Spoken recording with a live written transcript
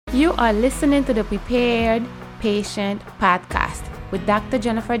You are listening to the Prepared Patient Podcast with Dr.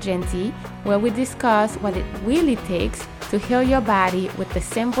 Jennifer Genty, where we discuss what it really takes to heal your body with the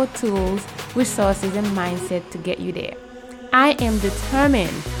simple tools, resources, and mindset to get you there. I am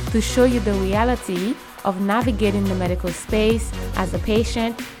determined to show you the reality of navigating the medical space as a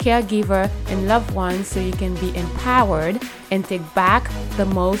patient, caregiver, and loved one so you can be empowered and take back the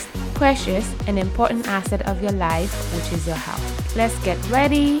most precious and important asset of your life, which is your health. Let's get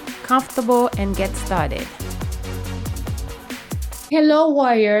ready, comfortable, and get started. Hello,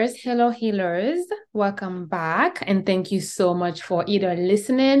 warriors. Hello, healers. Welcome back. And thank you so much for either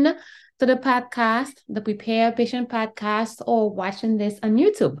listening to the podcast, the Prepare Patient Podcast, or watching this on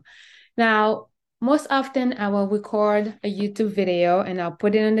YouTube. Now, most often I will record a YouTube video and I'll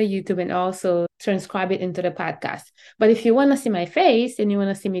put it on the YouTube and also transcribe it into the podcast. But if you want to see my face and you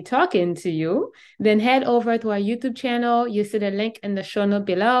want to see me talking to you, then head over to our YouTube channel. You see the link in the show note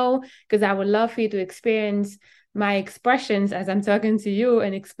below, because I would love for you to experience my expressions as I'm talking to you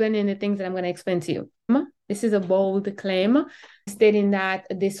and explaining the things that I'm going to explain to you. This is a bold claim stating that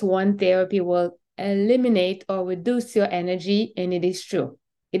this one therapy will eliminate or reduce your energy, and it is true.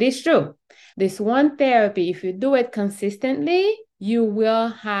 It is true. This one therapy, if you do it consistently, you will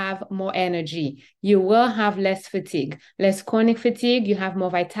have more energy. You will have less fatigue, less chronic fatigue. You have more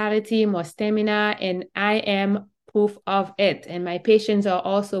vitality, more stamina, and I am proof of it. And my patients are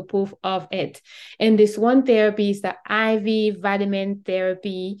also proof of it. And this one therapy is the IV vitamin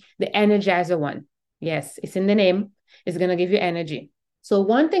therapy, the Energizer one. Yes, it's in the name. It's going to give you energy. So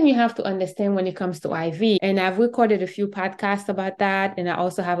one thing you have to understand when it comes to IV, and I've recorded a few podcasts about that, and I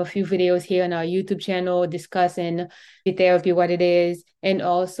also have a few videos here on our YouTube channel discussing the therapy, what it is. And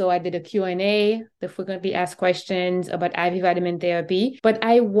also I did a Q&A, the frequently asked questions about IV vitamin therapy. But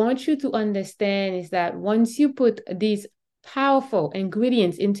I want you to understand is that once you put these powerful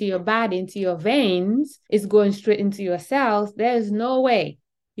ingredients into your body, into your veins, it's going straight into your cells, there's no way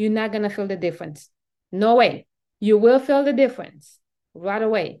you're not going to feel the difference. No way. You will feel the difference right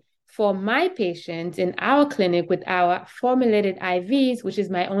away. For my patients in our clinic with our formulated IVs, which is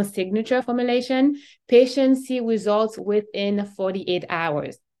my own signature formulation, patients see results within 48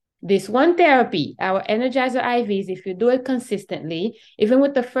 hours. This one therapy, our Energizer IVs, if you do it consistently, even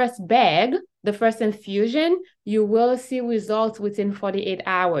with the first bag, the first infusion, you will see results within 48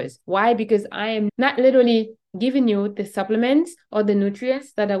 hours. Why? Because I am not literally giving you the supplements or the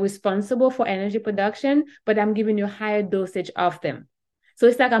nutrients that are responsible for energy production, but I'm giving you a higher dosage of them. So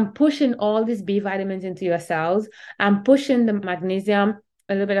it's like I'm pushing all these B vitamins into your cells. I'm pushing the magnesium,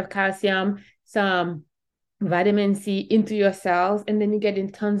 a little bit of calcium, some vitamin C into your cells, and then you get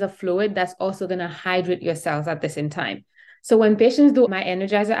in tons of fluid that's also going to hydrate your cells at the same time. So when patients do my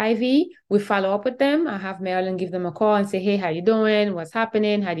Energizer IV, we follow up with them. I have Marilyn give them a call and say, hey, how you doing? What's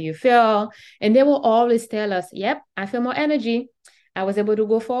happening? How do you feel? And they will always tell us, yep, I feel more energy. I was able to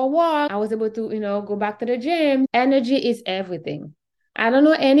go for a walk. I was able to, go back to the gym. Energy is everything. I don't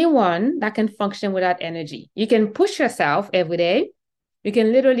know anyone that can function without energy. You can push yourself every day. You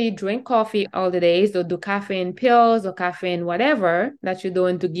can literally drink coffee all the days or do caffeine pills or caffeine whatever that you're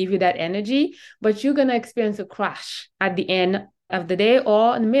doing to give you that energy, but you're going to experience a crash at the end of the day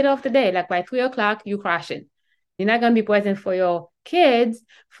or in the middle of the day. Like by 3:00, you're crashing. You're not going to be present for your kids,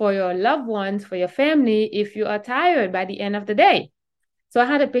 for your loved ones, for your family if you are tired by the end of the day. So I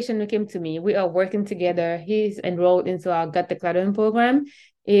had a patient who came to me. We are working together. He's enrolled into our gut decluttering program.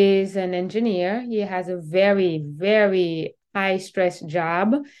 He's an engineer. He has a very, very high stress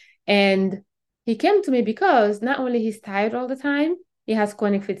job. And he came to me because not only he's tired all the time, he has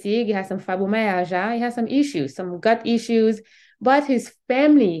chronic fatigue, he has some fibromyalgia, he has some issues, some gut issues, but his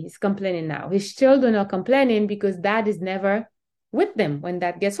family is complaining now. His children are complaining because dad is never with them when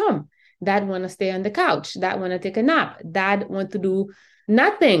dad gets home. Dad want to stay on the couch. Dad want to take a nap. Dad want to do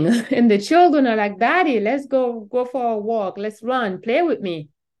nothing. And the children are like, Daddy, let's go for a walk. Let's run, play with me.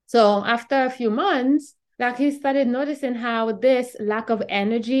 So after a few months, like he started noticing how this lack of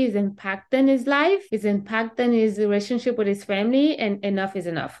energy is impacting his life, is impacting his relationship with his family, and enough is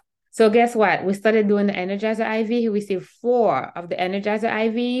enough. So guess what? We started doing the Energizer IV. He received 4 of the Energizer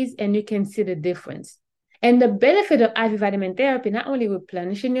IVs, and you can see the difference. And the benefit of IV vitamin therapy, not only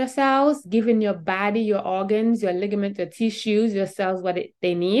replenishing your cells, giving your body, your organs, your ligaments, your tissues, your cells what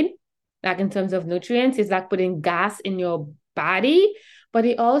they need, like in terms of nutrients, it's like putting gas in your body, but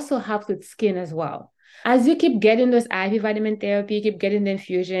it also helps with skin as well. As you keep getting those IV vitamin therapy, you keep getting the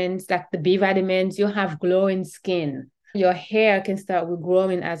infusions, like the B vitamins, you'll have glowing skin. Your hair can start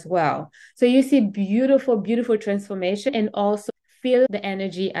regrowing as well. So you see beautiful, beautiful transformation and also feel the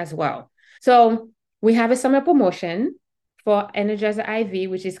energy as well. So we have a summer promotion for Energizer IV,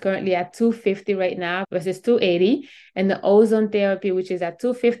 which is currently at $250 right now versus $280, and the ozone therapy, which is at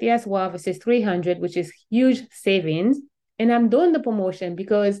 $250 as well versus $300, which is huge savings. And I'm doing the promotion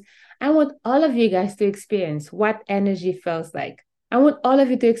because I want all of you guys to experience what energy feels like. I want all of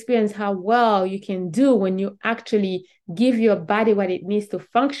you to experience how well you can do when you actually give your body what it needs to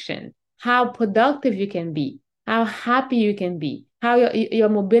function, how productive you can be, how happy you can be, how your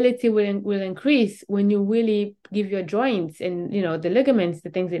mobility will increase when you really give your joints and the ligaments the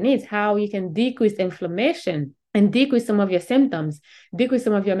things it needs, how you can decrease inflammation and decrease some of your symptoms, decrease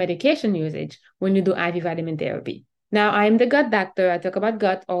some of your medication usage when you do IV vitamin therapy. Now, I'm the gut doctor. I talk about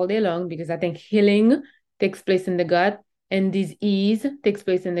gut all day long because I think healing takes place in the gut and disease takes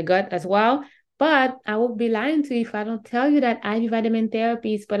place in the gut as well. But I will be lying to you if I don't tell you that IV vitamin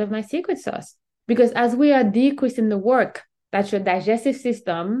therapy is part of my secret sauce. Because as we are decreasing the work that your digestive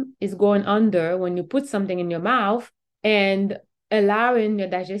system is going under when you put something in your mouth and allowing your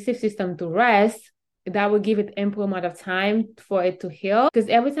digestive system to rest, that will give it ample amount of time for it to heal. Because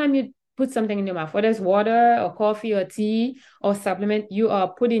every time you put something in your mouth, whether it's water or coffee or tea or supplement, you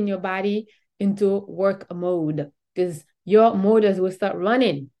are putting your body into work mode because your motors will start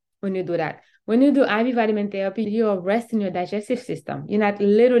running when you do that. When you do IV vitamin therapy, you're resting your digestive system. You're not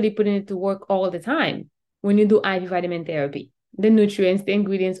literally putting it to work all the time. When you do IV vitamin therapy, the nutrients, the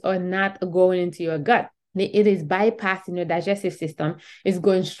ingredients are not going into your gut. It is bypassing your digestive system. It's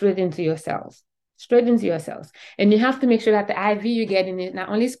going straight into your cells. Straight into your cells. And you have to make sure that the IV you're getting it not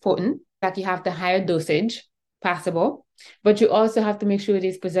only is potent, like you have the higher dosage possible, but you also have to make sure it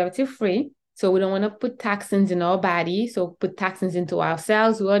is preservative-free. So we don't want to put toxins in our body. So put toxins into our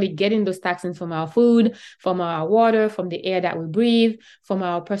cells. We're already getting those toxins from our food, from our water, from the air that we breathe, from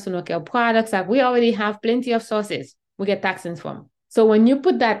our personal care products. Like we already have plenty of sources we get toxins from. So when you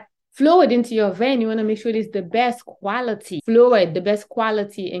put that fluid into your vein, you want to make sure it is the best quality fluid, the best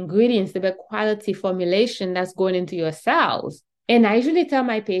quality ingredients, the best quality formulation that's going into your cells. And I usually tell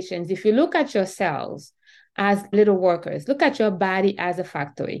my patients, if you look at your cells as little workers, look at your body as a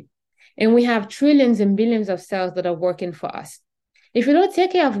factory. And we have trillions and billions of cells that are working for us. If you don't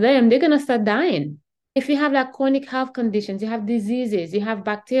take care of them, they're going to start dying. If you have like chronic health conditions, you have diseases, you have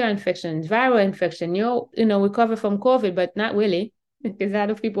bacterial infections, viral infection, recover from COVID, but not really. Because a lot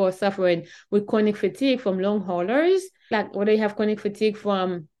of people are suffering with chronic fatigue from long haulers, like whether you have chronic fatigue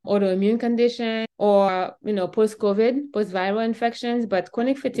from autoimmune condition or, post-COVID, post-viral infections. But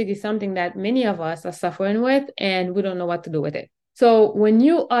chronic fatigue is something that many of us are suffering with, and we don't know what to do with it. So when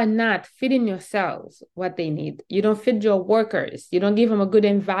you are not feeding your cells what they need, you don't feed your workers, you don't give them a good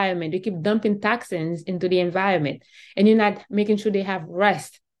environment, you keep dumping toxins into the environment, and you're not making sure they have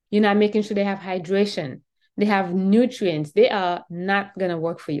rest, you're not making sure they have hydration, they have nutrients, they are not going to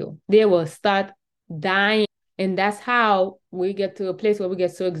work for you. They will start dying. And that's how we get to a place where we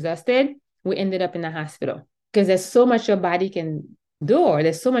get so exhausted, we ended up in the hospital because there's so much your body can do, or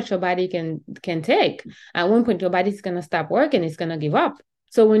there's so much your body can take. At one point, your body's going to stop working. It's going to give up.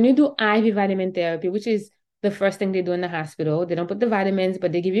 So when you do IV vitamin therapy, which is the first thing they do in the hospital, they don't put the vitamins,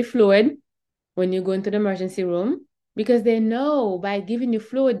 but they give you fluid when you go into the emergency room, because they know by giving you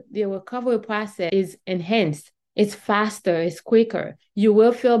fluid, the recovery process is enhanced. It's faster, it's quicker. You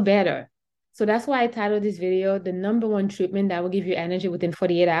will feel better. So that's why I titled this video, the number one treatment that will give you energy within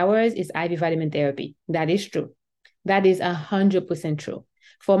 48 hours is IV vitamin therapy. That is true. That is 100% true.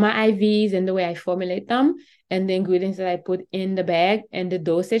 For my IVs and the way I formulate them and the ingredients that I put in the bag and the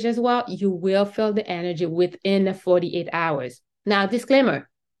dosage as well, you will feel the energy within 48 hours. Now, disclaimer,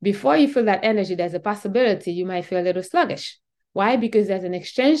 before you feel that energy, there's a possibility you might feel a little sluggish. Why? Because there's an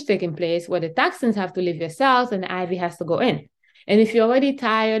exchange taking place where the toxins have to leave your cells and the IV has to go in. And if you're already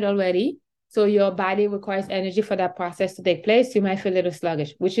tired already, so your body requires energy for that process to take place, you might feel a little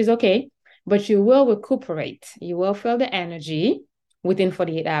sluggish, which is okay. But you will recuperate. You will feel the energy within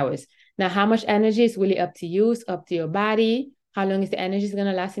 48 hours. Now, how much energy is really up to you. It's up to your body. How long is the energy going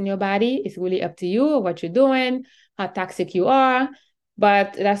to last in your body? It's really up to you, what you're doing, how toxic you are.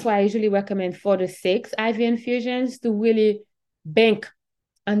 But that's why I usually recommend 4 to 6 IV infusions to really bank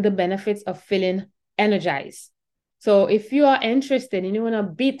on the benefits of feeling energized. So if you are interested and you want to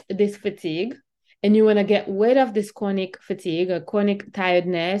beat this fatigue, and you want to get rid of this chronic fatigue or chronic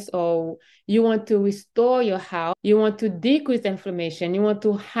tiredness, or you want to restore your health, you want to decrease inflammation, you want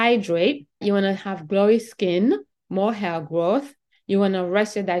to hydrate, you want to have glowy skin, more hair growth, you want to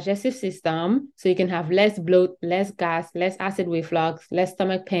rest your digestive system so you can have less bloat, less gas, less acid reflux, less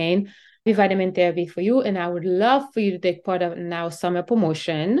stomach pain, vitamin therapy for you. And I would love for you to take part of now summer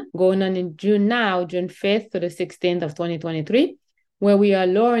promotion going on in June 5th to the 16th of 2023. where we are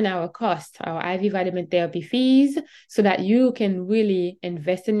lowering our cost, our IV vitamin therapy fees, so that you can really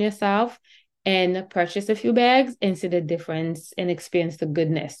invest in yourself and purchase a few bags and see the difference and experience the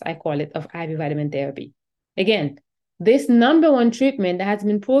goodness, I call it, of IV vitamin therapy. Again, this number one treatment that has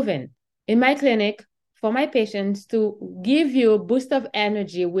been proven in my clinic for my patients to give you a boost of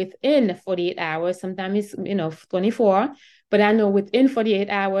energy within 48 hours. Sometimes it's 24, but I know within 48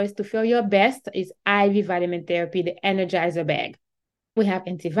 hours to feel your best is IV vitamin therapy, the Energizer bag. We have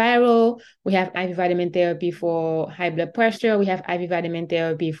antiviral, we have IV vitamin therapy for high blood pressure, we have IV vitamin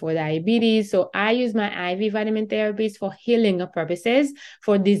therapy for diabetes. So I use my IV vitamin therapies for healing purposes,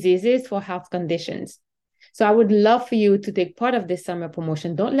 for diseases, for health conditions. So I would love for you to take part of this summer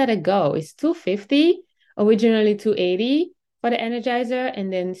promotion. Don't let it go. It's $250, originally $280 for the Energizer,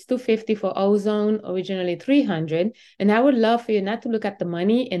 and then it's $250 for Ozone, originally $300. And I would love for you not to look at the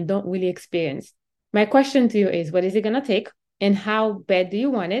money and don't really experience. My question to you is, what is it going to take? And how bad do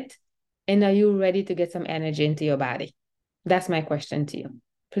you want it? And are you ready to get some energy into your body? That's my question to you.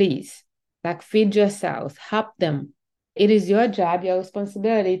 Please, feed your cells, help them. It is your job, your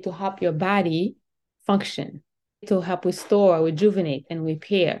responsibility to help your body function, to help restore, rejuvenate, and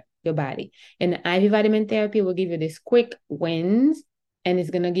repair your body. And IV vitamin therapy will give you these quick wins, and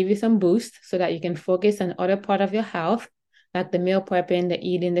it's going to give you some boost so that you can focus on other part of your health, like the meal prepping, the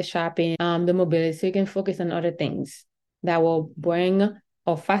eating, the shopping, the mobility, so you can focus on other things that will bring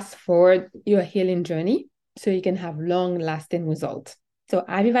or fast forward your healing journey so you can have long-lasting results. So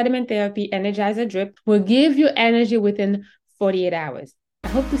IV vitamin therapy, Energizer drip, will give you energy within 48 hours. I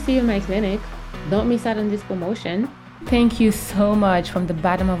hope to see you in my clinic. Don't miss out on this promotion. Thank you so much from the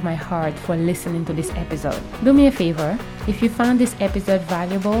bottom of my heart for listening to this episode. Do me a favor, if you found this episode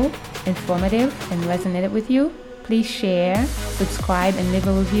valuable, informative, and resonated with you, please share, subscribe, and leave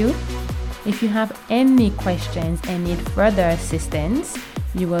a review. If you have any questions and need further assistance,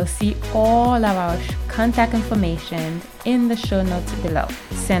 you will see all of our contact information in the show notes below.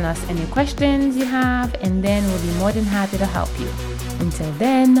 Send us any questions you have, and then we'll be more than happy to help you. Until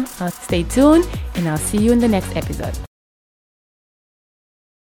then, stay tuned, and I'll see you in the next episode.